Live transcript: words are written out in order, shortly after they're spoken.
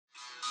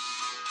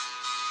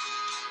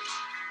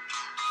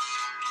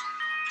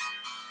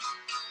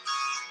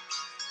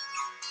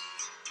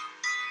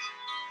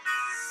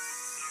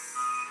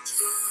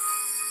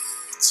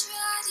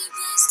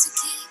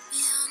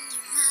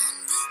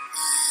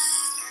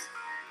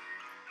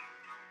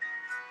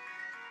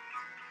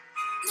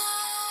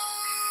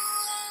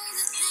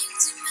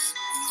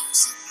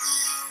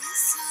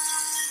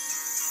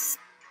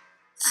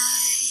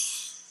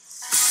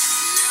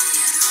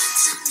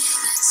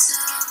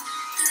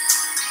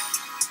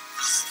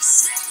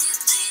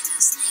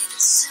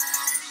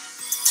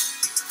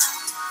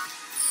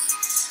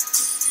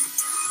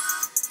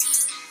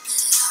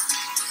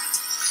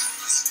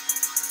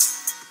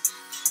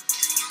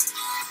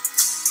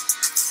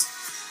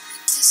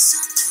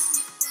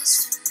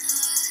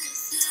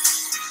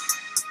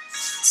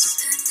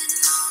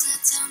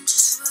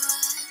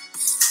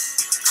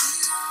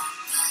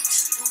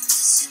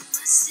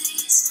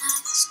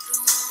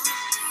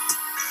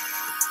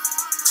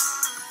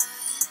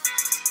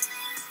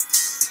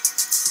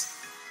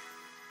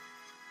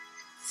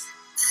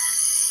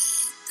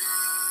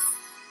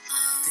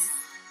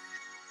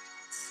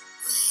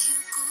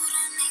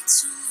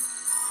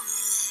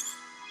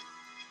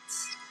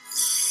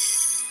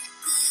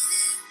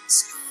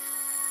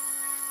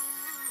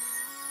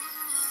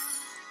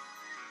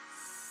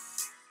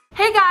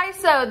Hey guys,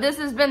 so this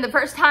has been the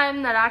first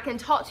time that I can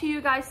talk to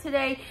you guys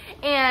today,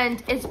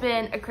 and it's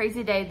been a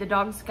crazy day. The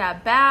dogs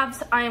got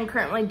baths. I am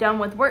currently done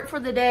with work for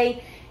the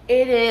day.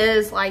 It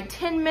is like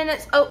 10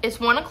 minutes. Oh,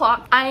 it's 1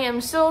 o'clock. I am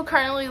still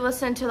currently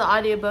listening to the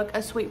audiobook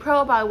of Sweet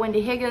Pearl by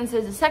Wendy Higgins.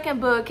 It's the second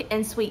book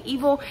in Sweet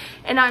Evil,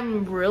 and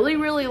I'm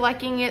really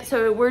liking it.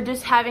 So we're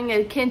just having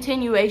a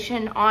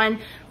continuation on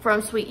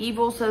from Sweet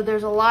Evil. So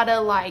there's a lot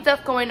of like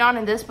stuff going on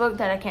in this book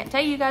that I can't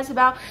tell you guys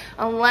about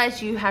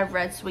unless you have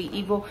read Sweet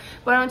Evil.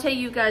 But I'll tell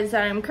you guys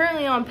that I'm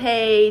currently on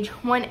page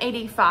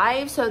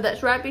 185. So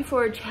that's right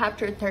before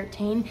chapter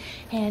 13.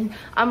 And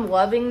I'm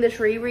loving this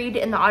reread,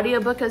 and the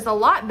audiobook is a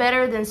lot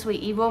better than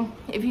Sweet Evil.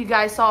 If you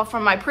guys saw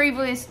from my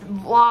previous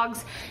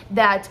vlogs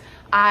that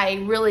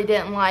I really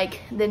didn't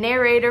like the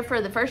narrator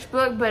for the first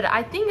book, but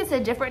I think it's a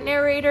different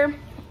narrator,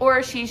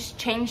 or she's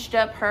changed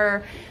up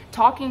her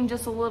talking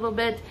just a little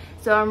bit.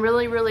 So I'm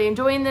really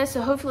enjoying this.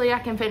 So hopefully I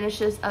can finish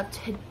this up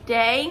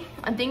today.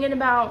 I'm thinking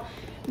about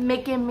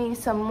making me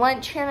some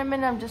lunch here in a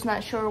minute. I'm just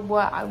not sure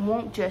what I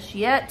want just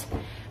yet.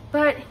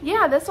 But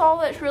yeah, that's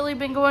all that's really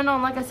been going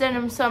on. Like I said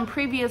in some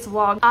previous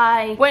vlogs,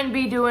 I wouldn't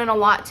be doing a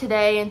lot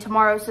today and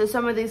tomorrow, so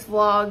some of these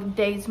vlog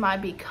days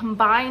might be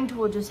combined.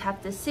 We'll just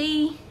have to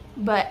see.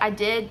 But I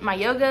did my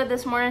yoga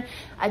this morning.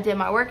 I did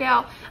my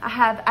workout. I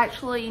have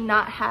actually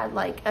not had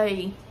like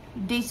a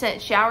decent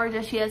shower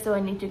just yet, so I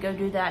need to go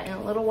do that in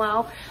a little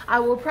while. I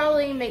will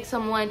probably make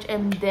some lunch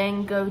and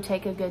then go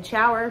take a good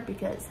shower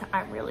because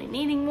I'm really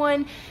needing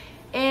one.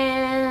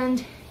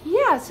 And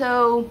yeah,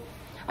 so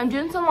I'm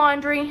doing some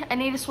laundry. I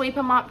need to sweep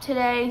and mop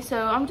today, so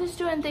I'm just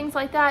doing things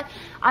like that.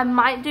 I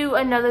might do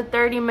another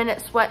 30-minute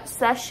sweat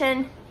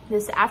session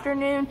this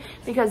afternoon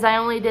because I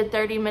only did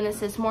 30 minutes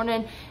this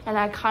morning, and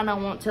I kind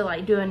of want to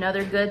like do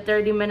another good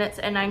 30 minutes,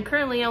 and I'm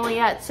currently only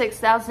at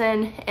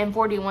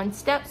 6,041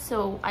 steps,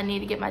 so I need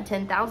to get my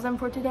 10,000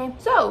 for today.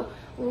 So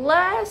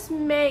let's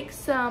make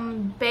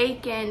some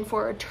bacon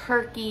for a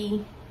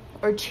turkey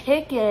or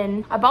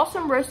chicken. I bought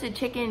some roasted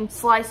chicken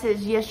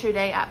slices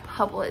yesterday at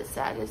Publix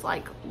that is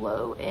like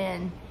low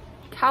in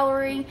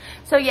calorie.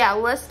 So yeah,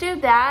 let's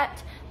do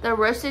that. The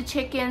roasted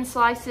chicken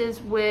slices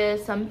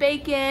with some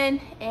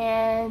bacon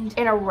and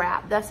in a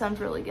wrap. That sounds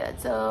really good.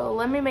 So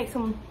let me make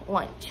some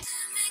lunch.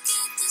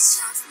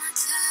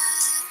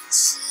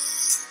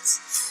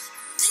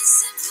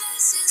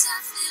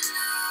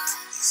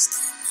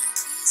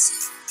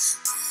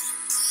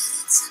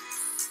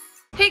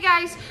 Hey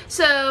guys,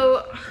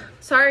 so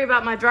sorry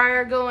about my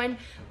dryer going,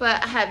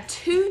 but I have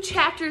 2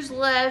 chapters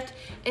left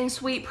in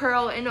Sweet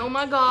Pearl, and oh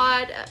my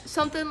god,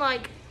 something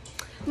like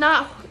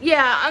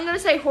I'm gonna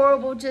say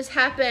horrible just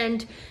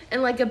happened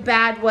in like a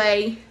bad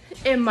way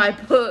in my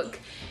book,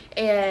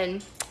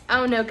 and I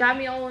don't know, got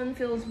me all in the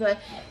feels, but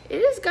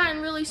it has gotten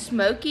really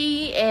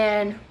smoky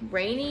and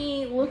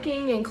rainy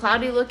looking and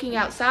cloudy looking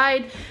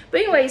outside.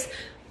 But anyways,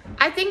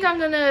 I think I'm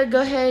gonna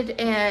go ahead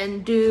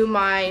and do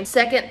my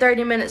second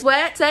 30-minute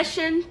sweat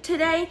session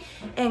today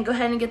and go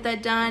ahead and get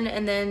that done,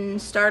 and then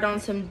start on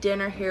some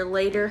dinner here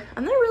later.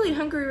 I'm not really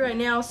hungry right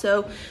now,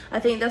 so I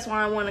think that's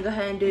why I want to go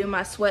ahead and do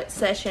my sweat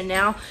session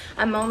now.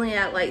 I'm only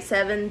at like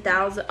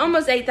 7,000,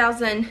 almost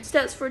 8,000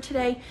 steps for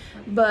today,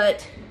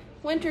 but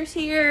winter's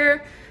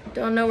here.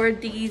 Don't know where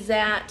Dee's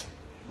at.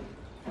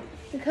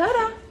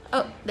 Dakota.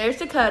 Oh, there's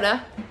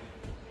Dakota.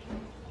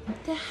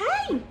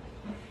 Hey.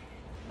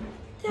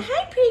 So,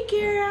 hi,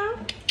 pretty girl.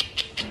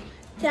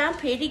 Down,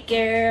 pretty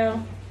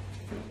girl.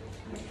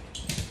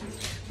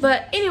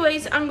 But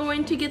anyways, I'm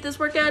going to get this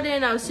workout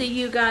in. I'll see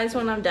you guys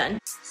when I'm done.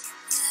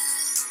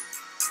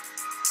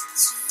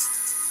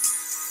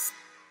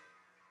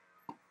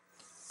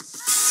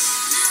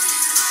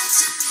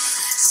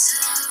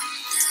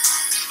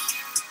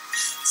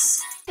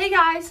 Hey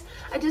guys,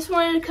 I just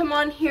wanted to come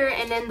on here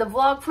and end the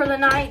vlog for the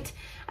night.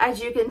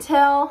 As you can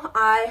tell,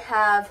 I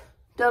have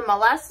done my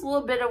last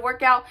little bit of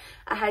workout.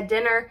 I had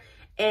dinner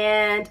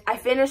and I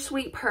finished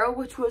Sweet Pearl,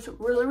 which was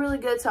really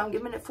good, so I'm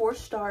giving it 4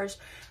 stars.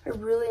 I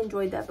really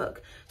enjoyed that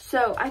book.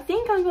 So I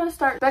think I'm going to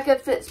start Becca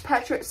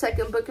Fitzpatrick's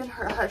second book in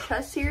her Hush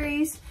Hush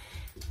series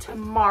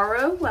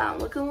tomorrow. Wow, I'm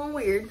looking a little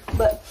weird,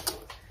 but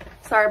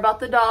sorry about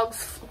the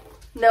dogs'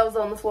 nails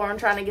on the floor. I'm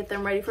trying to get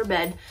them ready for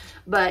bed.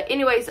 But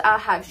anyways, I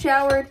have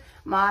showered.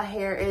 My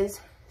hair is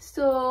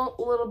still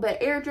a little bit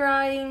air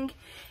drying,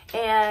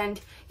 and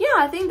yeah,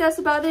 I think that's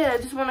about it. I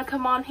just want to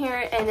come on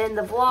here and end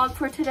the vlog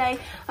for today.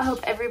 I hope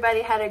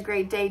everybody had a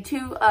great day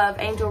 2 of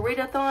Angel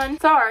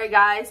Readathon. Sorry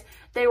guys,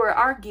 they were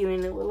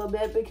arguing a little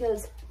bit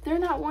because they're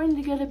not wanting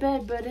to go to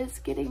bed, but it's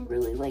getting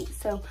really late,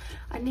 so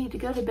I need to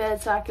go to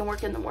bed so I can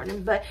work in the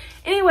morning. But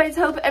anyways,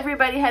 hope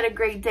everybody had a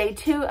great day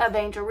 2 of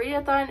Angel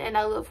Readathon, and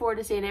I look forward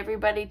to seeing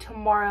everybody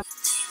tomorrow.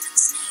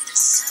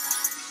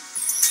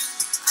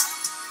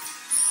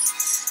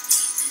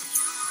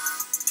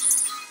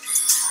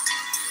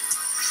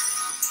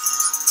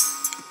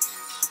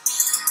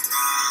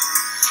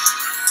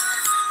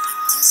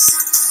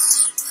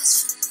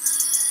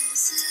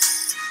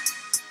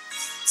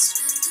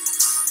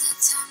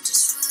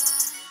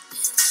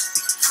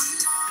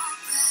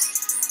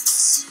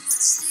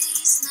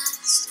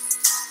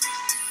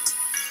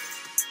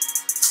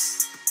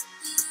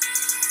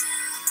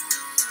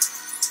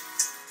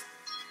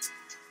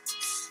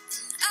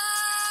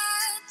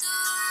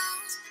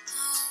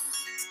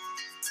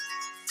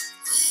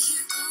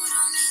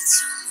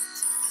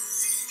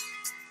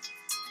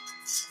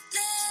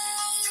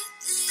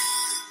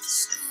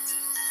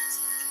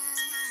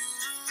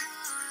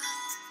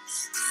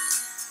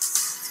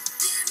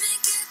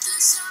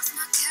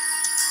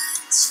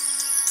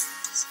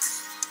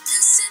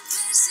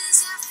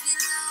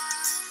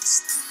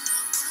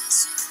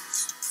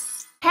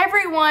 Hey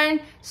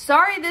everyone,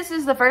 sorry this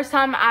is the first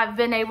time I've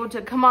been able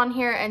to come on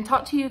here and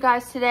talk to you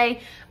guys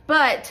today,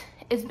 but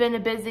it's been a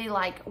busy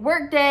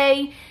work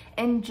day,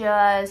 and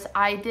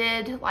I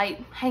did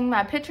hang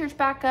my pictures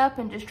back up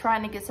and just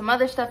trying to get some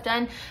other stuff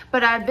done.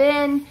 But I've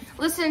been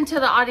listening to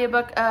the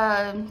audiobook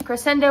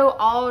Crescendo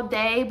all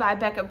day by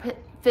Becca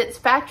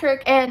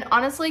Fitzpatrick, and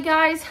honestly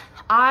guys,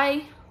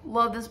 I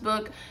love this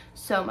book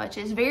so much.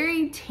 It's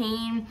very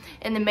teen,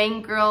 and the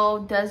main girl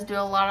does do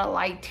a lot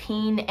of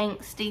teen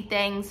angsty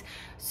things.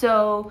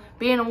 So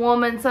being a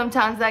woman,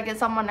 sometimes that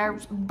gets on my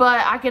nerves,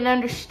 but I can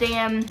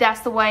understand that's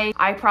the way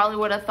I probably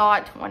would have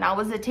thought when I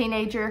was a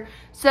teenager.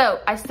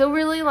 So I still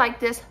really like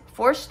this.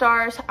 4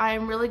 stars. I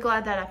am really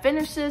glad that I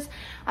finished this.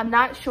 I'm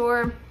not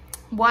sure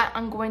what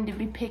I'm going to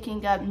be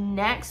picking up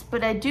next,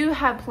 but I do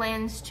have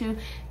plans to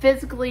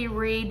physically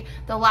read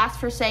The Last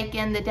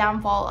Forsaken, The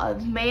Downfall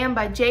of Man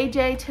by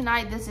JJ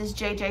tonight. This is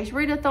JJ's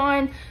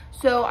readathon,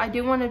 so I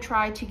do want to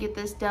try to get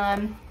this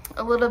done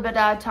a little bit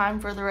at a time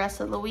for the rest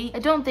of the week. I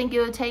don't think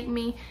it would take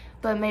me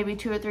but maybe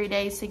 2 or 3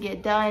 days to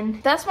get done.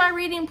 That's my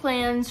reading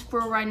plans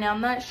for right now.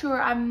 I'm not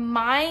sure. I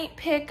might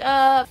pick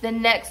up the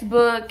next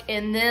book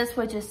in this,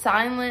 which is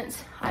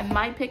Silence. I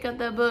might pick up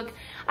that book.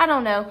 I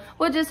don't know.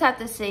 We'll just have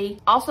to see.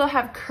 Also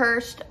have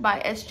Cursed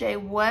by S.J.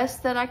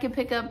 West that I could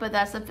pick up, but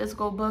that's a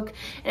physical book.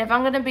 And if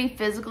I'm going to be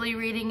physically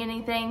reading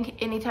anything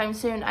anytime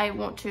soon, I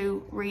want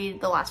to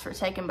read The Last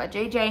Forsaken by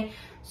JJ.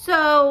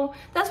 So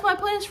that's my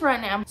plans for right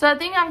now. So I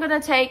think I'm going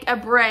to take a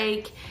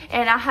break,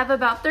 and I have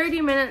about 30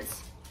 minutes.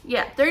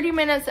 Yeah, 30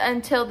 minutes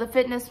until the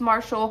Fitness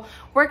Marshall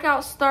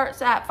workout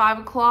starts at 5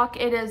 o'clock.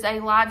 It is a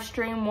live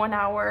stream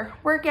 1-hour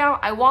workout.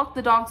 I walked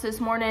the dogs this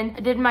morning.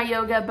 I did my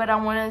yoga, but I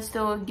want to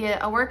still get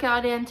a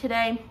workout in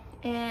today.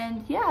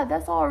 And yeah,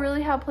 that's all I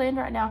really have planned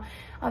right now.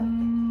 I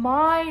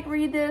might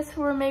read this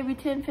for maybe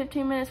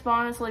 10-15 minutes, but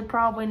honestly,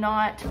 probably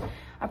not.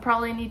 I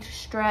probably need to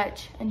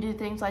stretch and do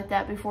things like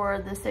that before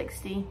the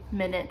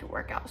 60-minute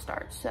workout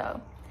starts.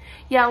 So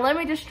yeah, let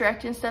me just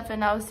stretch and stuff,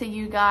 and I'll see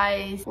you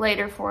guys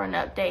later for an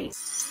update.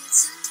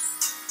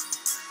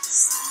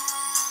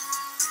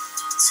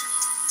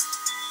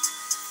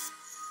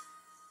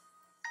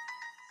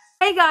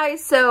 Hey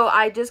guys, so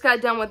I just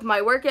got done with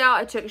my workout.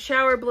 I took a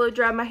shower, blow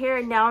dried my hair,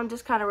 and now I'm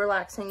just kind of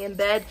relaxing in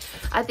bed.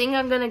 I think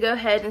I'm going to go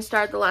ahead and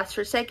start The Last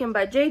Forsaken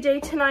by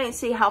JJ tonight and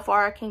see how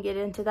far I can get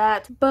into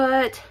that.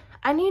 But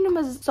I need to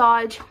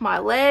massage my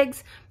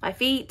legs, my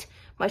feet,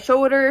 my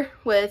shoulder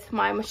with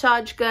my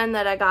massage gun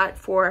that I got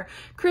for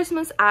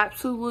Christmas. I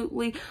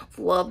absolutely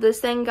love this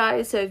thing,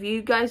 guys. So if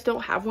you guys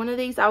don't have one of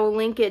these, I will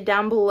link it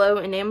down below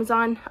in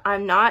Amazon.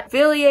 I'm not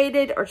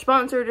affiliated or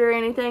sponsored or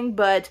anything,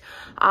 but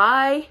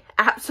I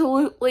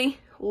absolutely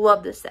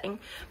love this thing.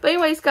 But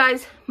anyways,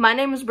 guys, my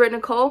name is Britt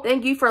Nicole.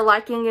 Thank you for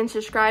liking and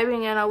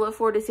subscribing, and I look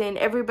forward to seeing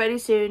everybody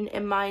soon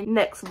in my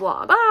next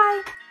vlog.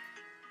 Bye!